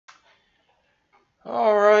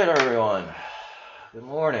All right, everyone. Good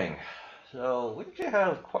morning. So we actually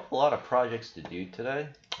have quite a lot of projects to do today.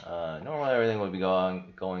 Normally everything would be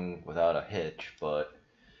going without a hitch, but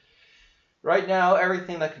right now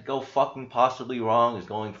everything that could go fucking possibly wrong is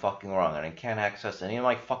going fucking wrong, and I can't access any of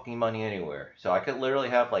my fucking money anywhere. So I could literally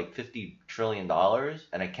have like $50 trillion,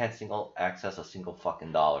 and I can't access a single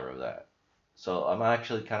fucking dollar of that. So I'm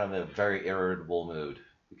actually kind of in a very irritable mood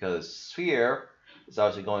because Sphere is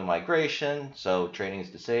obviously going migration, so trading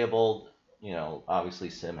is disabled. Obviously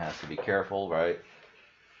Sim has to be careful, right?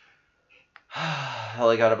 I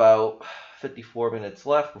only got about 54 minutes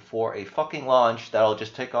left before a fucking launch that'll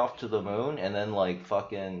just take off to the moon, and then like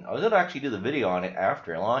fucking I was gonna actually do the video on it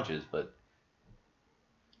after it launches, but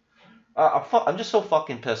I'm just so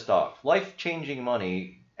fucking pissed off. Life-changing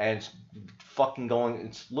money, and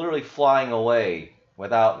it's literally flying away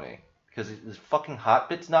without me. Because this fucking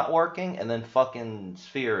Hotbit's not working, and then fucking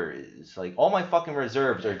Sphere is like, all my fucking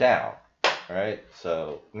reserves are down. Right?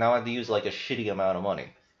 So now I have to use like a shitty amount of money.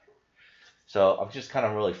 So I'm just kind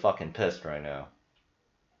of really fucking pissed right now.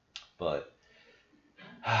 But,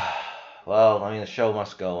 well, I mean, the show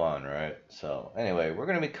must go on, right? So anyway, we're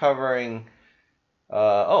going to be covering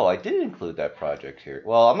oh, I did include that project here.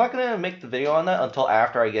 Well, I'm not gonna make the video on that until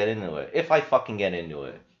after I get into it, if I fucking get into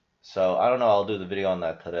it. So I don't know. I'll do the video on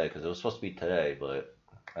that today because it was supposed to be today, but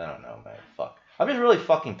I don't know, man. Fuck. I'm just really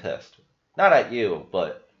fucking pissed. Not at you,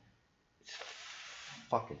 but it's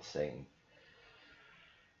fucking insane.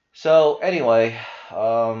 So anyway,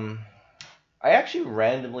 I actually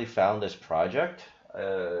randomly found this project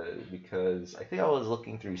because I think I was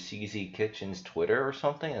looking through CZ Kitchen's Twitter or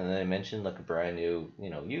something, and they mentioned like a brand new,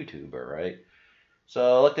 YouTuber, right?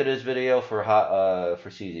 So I looked at his video for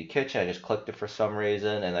CZ Kitchen. I just clicked it for some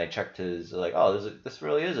reason, and I checked his like, oh, this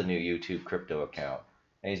really is a new YouTube crypto account,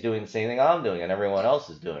 and he's doing the same thing I'm doing and everyone else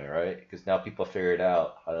is doing, right? Because now people figured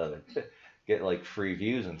out how to get like free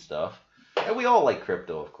views and stuff, and we all like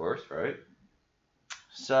crypto, of course, right?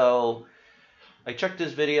 So I checked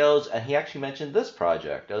his videos, and he actually mentioned this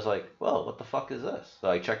project. I was like, well, what the fuck is this? So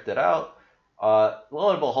I checked it out.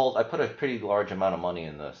 Lo and behold, I put a pretty large amount of money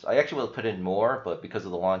in this. I actually would have put in more, but because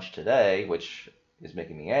of the launch today, which is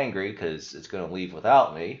making me angry because it's going to leave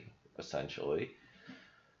without me, essentially.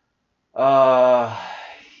 Uh,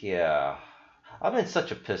 yeah. I'm in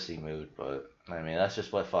such a pissy mood, but I mean, that's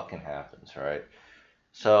just what fucking happens, right?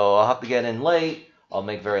 So I'll have to get in late. I'll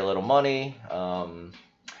make very little money. Normally,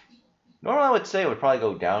 I would say it would probably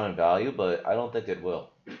go down in value, but I don't think it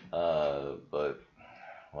will. But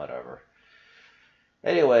whatever.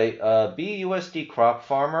 Anyway, BUSD Crop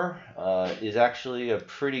Farmer is actually a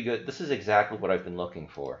pretty good. This is exactly what I've been looking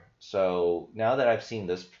for. So now that I've seen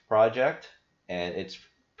this project, and it's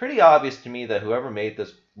pretty obvious to me that whoever made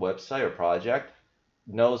this website or project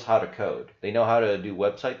knows how to code. They know how to do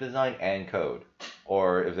website design and code.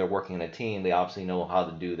 Or if they're working in a team, they obviously know how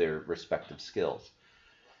to do their respective skills.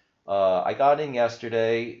 I got in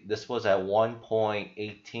yesterday. This was at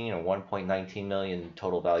 1.18 or 1.19 million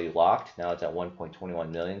total value locked. Now it's at 1.21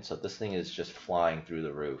 million. So this thing is just flying through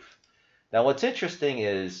the roof. Now what's interesting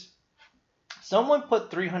is someone put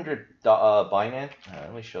 300 Binance.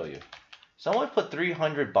 Let me show you. Someone put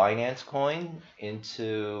 300 Binance coin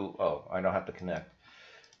into. Oh, I don't have to connect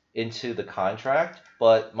into the contract,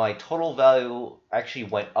 but my total value actually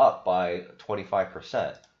went up by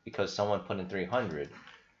 25% because someone put in 300.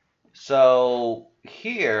 So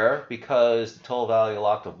here, because the total value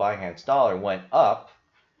locked of Binance Dollar went up,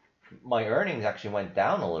 my earnings actually went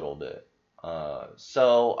down a little bit.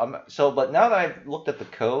 But now that I've looked at the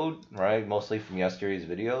code, right, mostly from yesterday's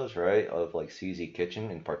videos, right, of like CZ Kitchen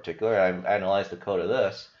in particular, I've analyzed the code of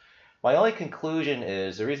this. My only conclusion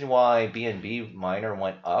is the reason why BNB miner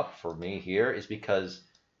went up for me here is because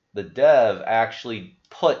the dev actually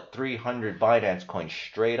put 300 Binance coins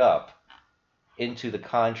straight up into the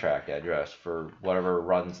contract address for whatever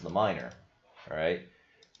runs the miner, right?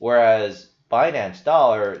 Whereas Binance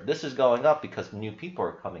Dollar, this is going up because new people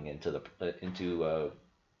are coming into the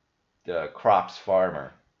crops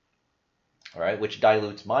farmer, right? Which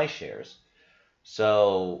dilutes my shares.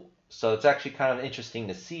 So it's actually kind of interesting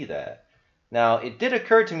to see that. Now, it did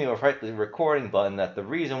occur to me with the recording button that the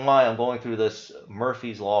reason why I'm going through this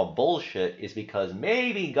Murphy's Law bullshit is because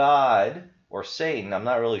maybe God or Satan, I'm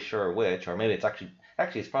not really sure which, or maybe actually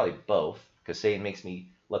it's probably both, because Satan makes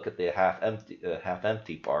me look at the half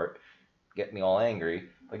empty part, get me all angry.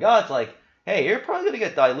 But God's like, hey, you're probably gonna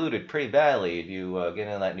get diluted pretty badly if you get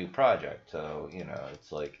into that new project. So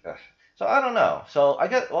it's like, so I don't know. So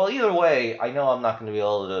either way, I know I'm not gonna be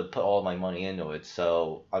able to put all my money into it.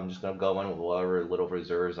 So I'm just gonna go in with whatever little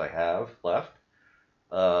reserves I have left.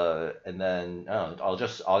 and then I'll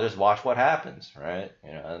just watch what happens, right?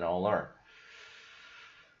 And I'll learn.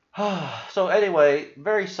 So anyway,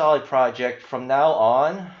 very solid project. From now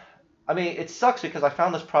on, I mean, it sucks because I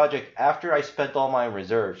found this project after I spent all my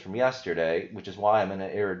reserves from yesterday, which is why I'm in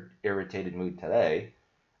an irritated mood today.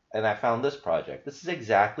 And I found this project. This is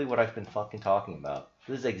exactly what I've been fucking talking about.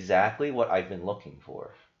 This is exactly what I've been looking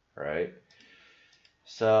for, right?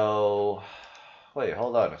 So, wait,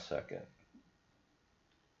 hold on a second.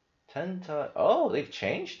 10 times. Oh, they've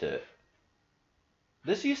changed it.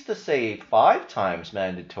 This used to say 5 times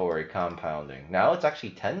mandatory compounding. Now it's actually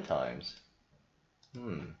 10 times.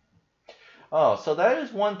 Oh, so that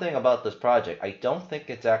is one thing about this project. I don't think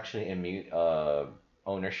it's actually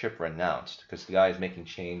ownership renounced because the guy is making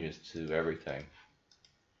changes to everything.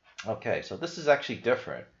 Okay, so this is actually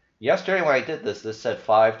different. Yesterday when I did this, this said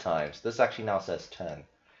 5 times. This actually now says 10.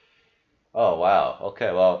 Oh, wow.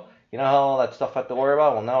 Okay, well, you know how all that stuff I have to worry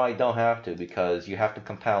about? Well, now I don't have to because you have to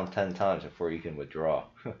compound 10 times before you can withdraw.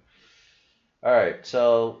 Alright,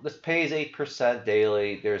 so this pays 8%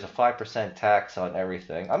 daily. There's a 5% tax on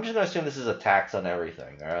everything. I'm just going to assume this is a tax on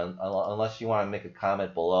everything, right? Unless you want to make a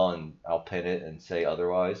comment below and I'll pin it and say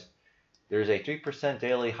otherwise. There's a 3%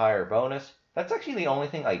 daily higher bonus. That's actually the only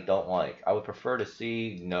thing I don't like. I would prefer to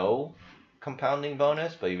see no compounding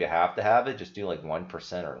bonus, but if you have to have it, just do like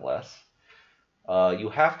 1% or less. You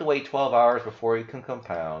have to wait 12 hours before you can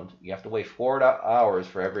compound. You have to wait 4 hours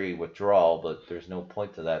for every withdrawal, but there's no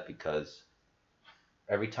point to that because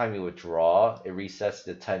every time you withdraw, it resets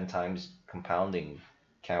the 10 times compounding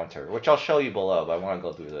counter, which I'll show you below, but I want to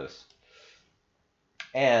go through this.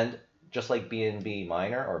 And just like BNB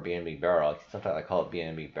Miner or BNB Barrel, sometimes I call it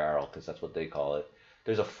BNB Barrel because that's what they call it,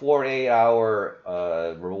 there's a 4 to 8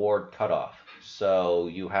 hour reward cutoff. So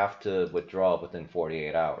you have to withdraw within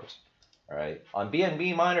 48 hours. Right? On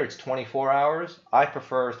BNB Miner, it's 24 hours. I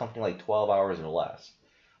prefer something like 12 hours or less.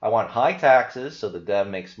 I want high taxes so the dev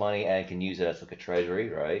makes money and can use it as like a treasury,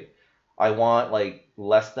 right? I want like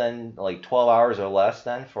less than like 12 hours or less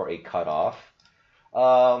then for a cutoff.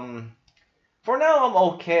 For now, I'm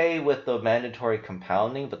okay with the mandatory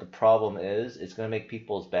compounding, but the problem is it's going to make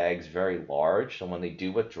people's bags very large. So when they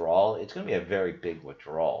do withdrawal, it's going to be a very big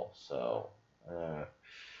withdrawal. So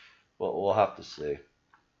we'll have to see.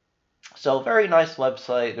 So very nice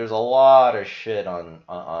website. There's a lot of shit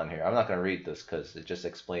on here. I'm not going to read this because it just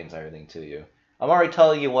explains everything to you. I'm already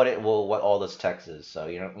telling you what all this text is. So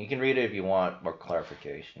you can read it if you want more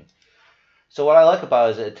clarification. So what I like about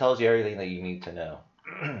it is it tells you everything that you need to know.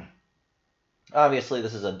 Obviously,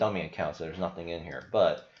 this is a dummy account, so there's nothing in here.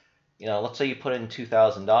 But let's say you put in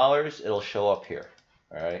 $2,000, it'll show up here.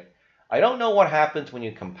 All right. I don't know what happens when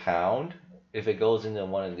you compound if it goes into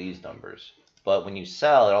one of these numbers. But when you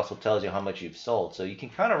sell, it also tells you how much you've sold. So you can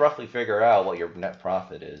kind of roughly figure out what your net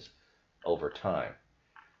profit is over time.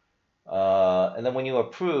 And then when you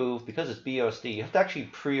approve, because it's BUSD, you have to actually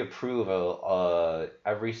pre-approve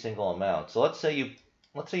every single amount. So let's say you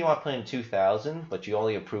want to put in 2,000, but you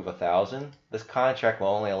only approve 1,000. This contract will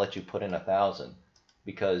only let you put in 1,000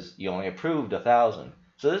 because you only approved 1,000.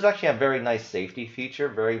 So this is actually a very nice safety feature,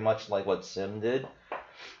 very much like what Sim did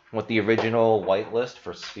with the original whitelist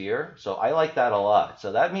for Sphere. So I like that a lot.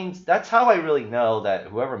 So that means that's how I really know that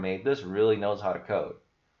whoever made this really knows how to code,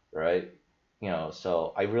 right?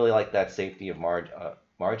 So I really like that safety of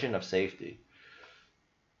margin of safety.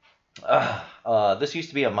 This used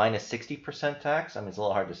to be a minus 60% tax. I mean, it's a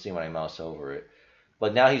little hard to see when I mouse over it.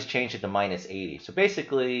 But now he's changed it to minus 80. So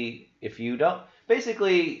basically,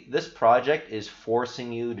 this project is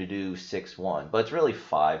forcing you to do 6-1, but it's really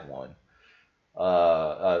 5-1.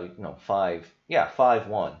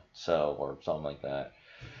 5-1, so, or something like that.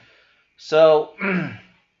 So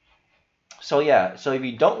so if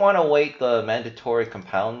you don't want to wait the mandatory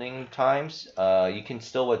compounding times, you can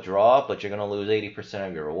still withdraw, but you're going to lose 80%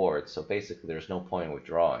 of your rewards. So basically, there's no point in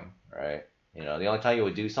withdrawing, right? The only time you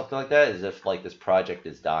would do something like that is if like this project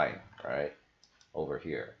is dying, right? Over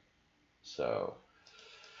here. So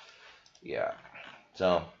yeah.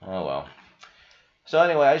 So oh well. So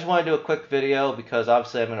anyway, I just want to do a quick video because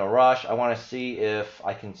obviously I'm in a rush. I want to see if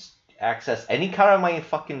I can access any kind of my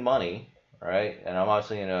fucking money, right? And I'm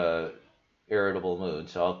obviously in a irritable mood,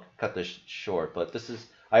 so I'll cut this short. But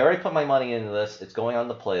I already put my money into this. It's going on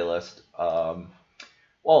the playlist.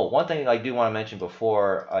 One thing I do want to mention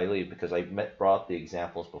before I leave, because I brought the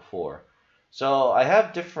examples before. So I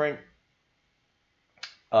have different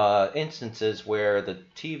instances where the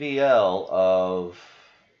TVL of,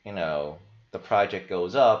 the project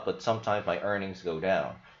goes up, but sometimes my earnings go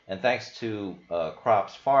down. And thanks to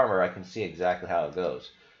Crops Farmer, I can see exactly how it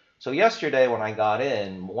goes. So yesterday when I got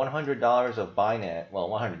in, $100 of Binance, well,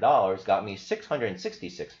 $100 got me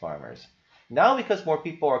 666 farmers. Now because more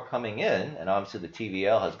people are coming in, and obviously the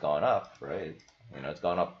TVL has gone up, right? You know, it's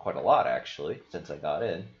gone up quite a lot actually since I got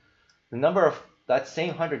in. The number of that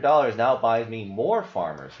same $100 now buys me more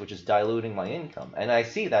farmers, which is diluting my income. And I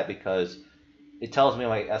see that because it tells me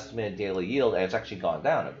my estimated daily yield, and it's actually gone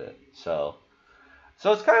down a bit. So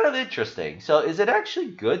it's kind of interesting. So is it actually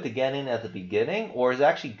good to get in at the beginning, or is it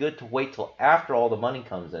actually good to wait till after all the money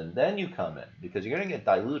comes in, then you come in? Because you're going to get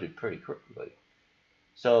diluted pretty quickly.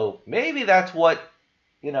 So maybe that's what,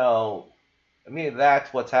 you know, maybe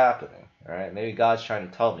that's what's happening, all right? Maybe God's trying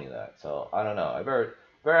to tell me that. So I don't know. I better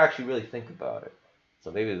actually really think about it. So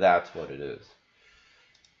maybe that's what it is.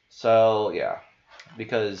 So yeah,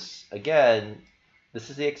 because again, this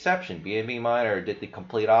is the exception. BNB Miner did the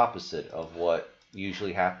complete opposite of what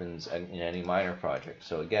usually happens in any miner project.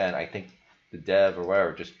 So again, I think the dev or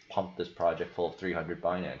whatever just pumped this project full of 300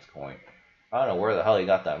 Binance coin. I don't know where the hell he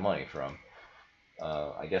got that money from.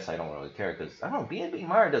 I guess I don't really care because I don't know. BNB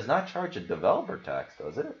Miner does not charge a developer tax,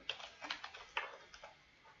 does it?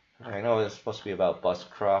 I know it's supposed to be about bust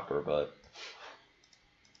cropper, but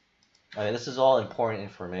I mean this is all important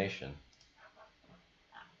information.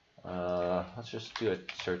 Let's just do a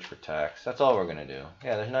search for tax. That's all we're gonna do.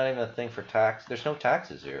 Yeah, there's not even a thing for tax. There's no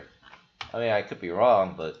taxes here. I mean, I could be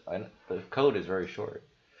wrong, but the code is very short.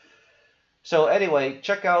 So anyway,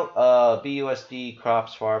 check out BUSD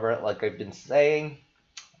crops farmer. Like I've been saying,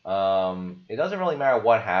 it doesn't really matter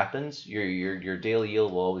what happens. Your daily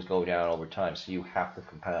yield will always go down over time, so you have to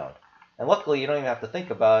compound. And luckily, you don't even have to think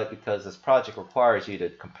about it because this project requires you to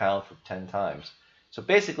compound for 10 times. So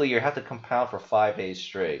basically, you have to compound for 5 days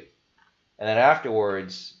straight. And then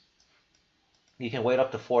afterwards, you can wait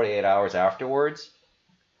up to 48 hours afterwards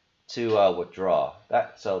to withdraw.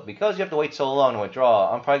 So because you have to wait so long to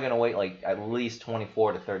withdraw, I'm probably going to wait like at least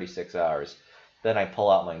 24 to 36 hours. Then I pull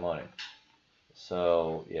out my money.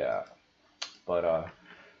 So yeah,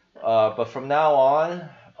 but from now on,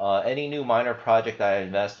 any new miner project that I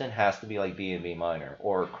invest in has to be like BNB Miner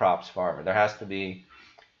or Crops Farmer. There has to be,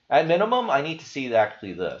 at minimum, I need to see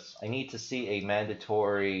actually this. I need to see a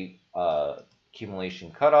mandatory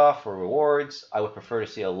accumulation cutoff for rewards. I would prefer to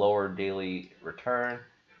see a lower daily return.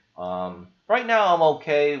 Right now, I'm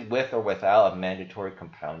okay with or without a mandatory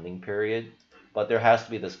compounding period, but there has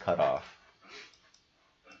to be this cutoff.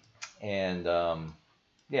 And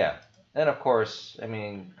yeah, and of course, I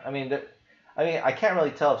mean, I can't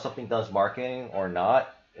really tell if something does marketing or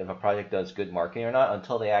not, if a project does good marketing or not,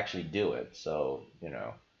 until they actually do it. So you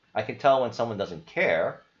know, I can tell when someone doesn't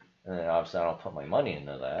care, and then obviously I don't put my money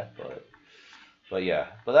into that. But yeah,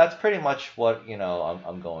 but that's pretty much what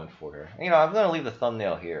I'm going for here. You know, I'm gonna leave the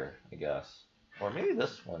thumbnail here, I guess, or maybe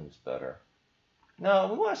this one's better. No,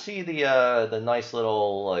 we want to see the nice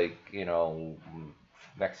little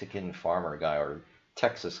Mexican farmer guy or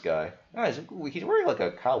Texas guy. Oh, he's wearing like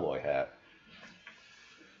a cowboy hat.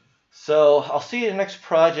 So I'll see you in the next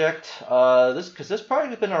project. Because this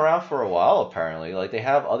project has been around for a while apparently. Like they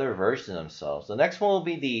have other versions themselves. The next one will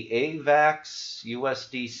be the AVAX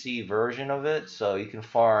USDC version of it. So you can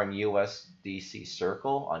farm USDC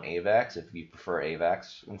Circle on AVAX if you prefer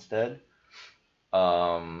AVAX instead.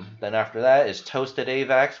 Then after that is Toasted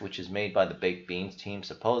AVAX, which is made by the Baked Beans team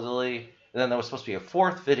supposedly. And then there was supposed to be a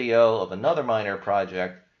fourth video of another miner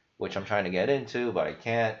project, which I'm trying to get into, but I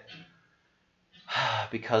can't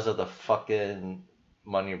because of the fucking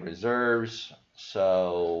money reserves.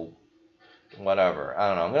 So whatever. I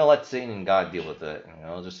don't know. I'm gonna let Satan and God deal with it.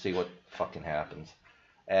 I'll just see what fucking happens.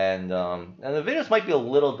 And the videos might be a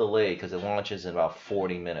little delayed because it launches in about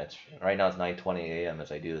 40 minutes. Right now it's 9:20 a.m.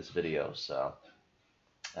 as I do this video, so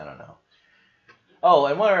I don't know. Oh,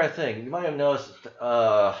 and one other thing. You might have noticed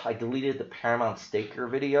I deleted the Paramount Staker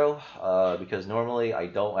video because normally I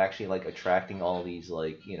don't actually like attracting all these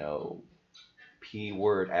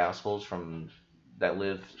P-word assholes that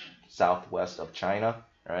live southwest of China.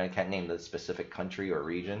 Right? I can't name the specific country or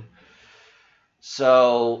region.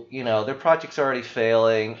 So, their project's already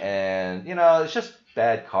failing and, it's just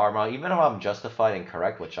bad karma. Even if I'm justified and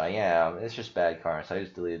correct, which I am, it's just bad karma. So I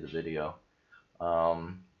just deleted the video.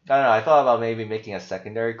 I don't know, I thought about maybe making a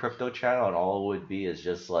secondary crypto channel and all it would be is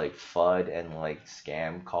just like FUD and like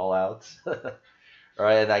scam call outs.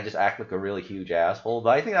 Right? And I just act like a really huge asshole.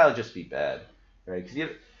 But I think that would just be bad. Right? Because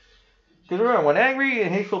remember, when angry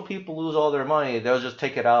and hateful people lose all their money, they'll just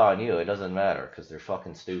take it out on you. It doesn't matter because they're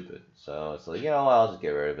fucking stupid. So it's like, I'll just get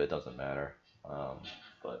rid of it. It doesn't matter.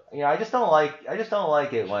 But I just don't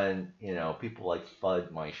like it when people like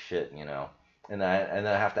FUD my shit, and then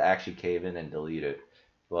I have to actually cave in and delete it.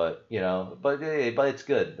 But but it's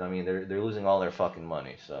good. I mean, they're losing all their fucking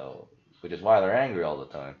money, so which is why they're angry all the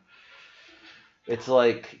time. It's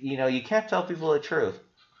like you can't tell people the truth.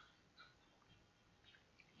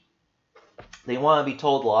 They want to be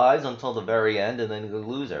told lies until the very end, and then they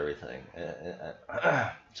lose everything.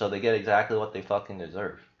 So they get exactly what they fucking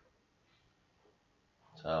deserve.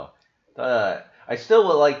 So I still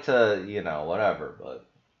would like to, whatever, but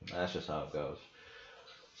that's just how it goes.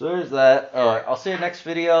 So there's that. All right, I'll see you next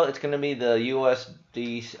video. It's gonna be the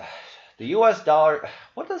USD, the US dollar.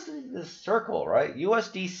 What is this circle, right?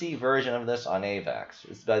 USDC version of this on AVAX.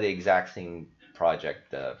 It's by the exact same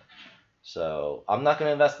project dev. So I'm not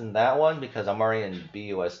gonna invest in that one because I'm already in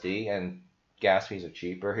BUSD and gas fees are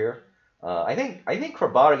cheaper here. I think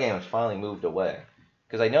Crobata Game has finally moved away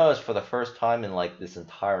because I noticed for the first time in like this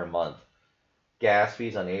entire month, gas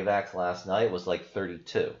fees on AVAX last night was like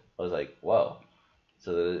 32. I was like, whoa.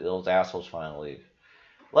 So those assholes finally leave.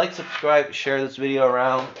 Like, subscribe, share this video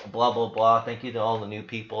around, blah, blah, blah. Thank you to all the new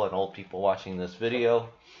people and old people watching this video.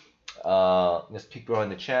 Let's keep growing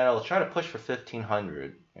the channel. Let's try to push for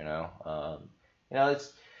 1,500,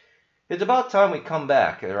 it's about time we come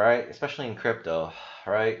back, right? Especially in crypto,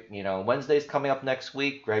 right? Wednesday's coming up next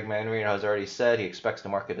week. Greg Manrino has already said he expects the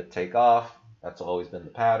market to take off. That's always been the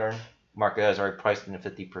pattern. Market has already priced in a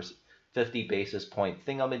 50 basis point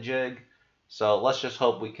thingamajig. So let's just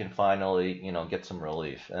hope we can finally, get some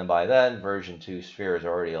relief. And by then, version 2 Sphere is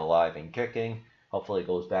already alive and kicking. Hopefully it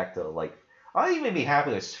goes back to like, I'd even be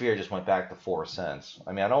happy if Sphere just went back to 4 cents.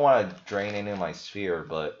 I mean, I don't want to drain into my Sphere,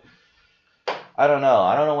 but I don't know.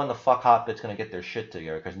 I don't know when the fuck Hotbit's going to get their shit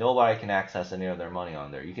together because nobody can access any of their money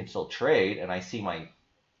on there. You can still trade, and I see my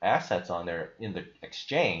assets on there in the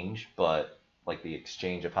exchange, but like the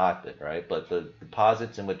exchange of Hotbit, right? But the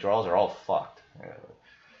deposits and withdrawals are all fucked.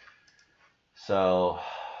 So,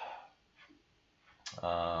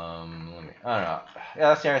 I don't know. Yeah,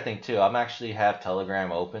 that's the other thing too. I'm actually have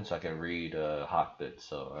Telegram open so I can read Hotbit.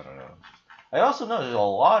 So I don't know. I also know there's a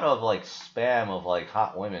lot of like spam of like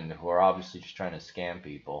hot women who are obviously just trying to scam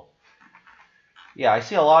people. Yeah, I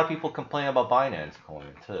see a lot of people complain about Binance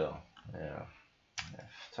Coin too. Yeah,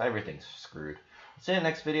 so everything's screwed. See you in the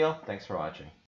next video. Thanks for watching.